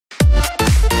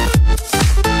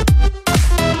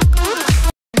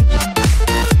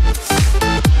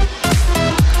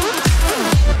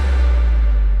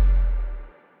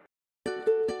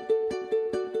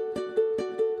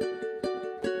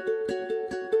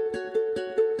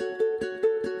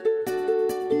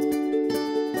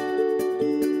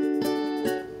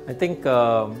think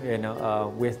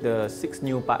with the 6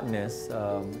 new partners,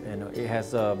 it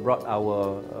has brought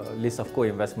our list of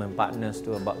co-investment partners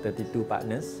to about 32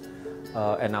 partners,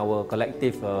 and our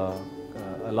collective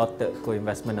allotted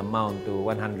co-investment amount to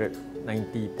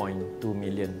 190.2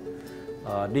 million.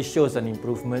 This shows an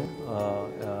improvement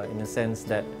in a sense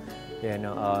that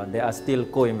there are still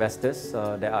co-investors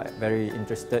that are very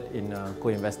interested in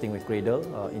co-investing with Cradle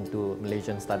into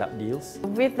Malaysian startup deals.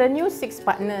 With the new 6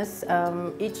 partners,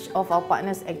 each of our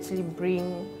partners actually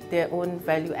bring their own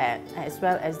value add as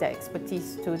well as their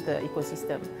expertise to the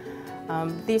ecosystem.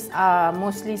 These are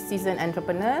mostly seasoned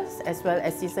entrepreneurs as well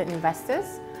as seasoned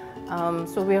investors.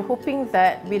 So we're hoping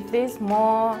that with this,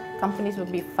 more companies will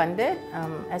be funded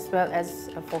as well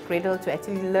as for Cradle to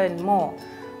actually learn more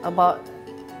about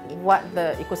what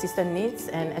the ecosystem needs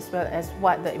and as well as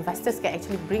what the investors can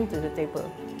actually bring to the table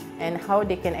and how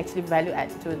they can actually value add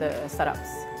to the startups.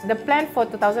 The plan for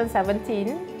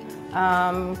 2017,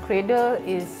 Cradle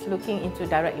is looking into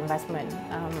direct investment.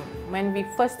 When we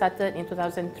first started in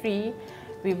 2003,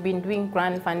 we've been doing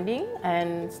grant funding,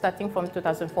 and starting from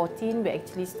 2014, we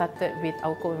actually started with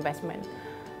our co-investment.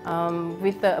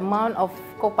 With the amount of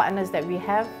co-partners that we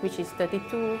have, which is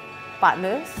 32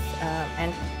 partners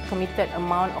and committed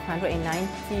amount of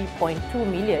 190.2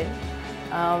 million,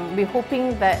 we're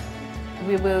hoping that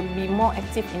we will be more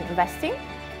active in investing,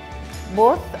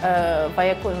 both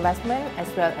via co-investment as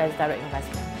well as direct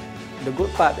investment. The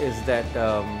good part is that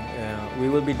we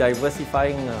will be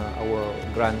diversifying our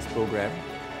grants program.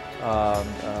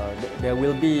 There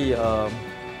will be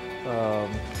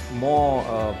more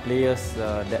players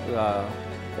that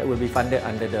will be funded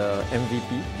under the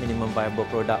MVP, Minimum Viable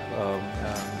Product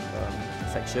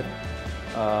section,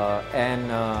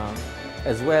 and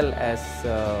as well as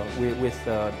with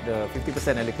the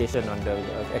 50% allocation on the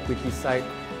equity side,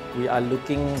 we are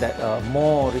looking that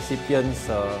more recipients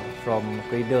from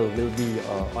Cradle will be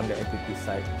on the equity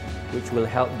side, which will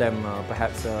help them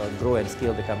perhaps grow and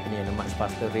scale the company at a much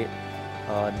faster rate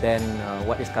than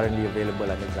what is currently available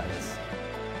under grants.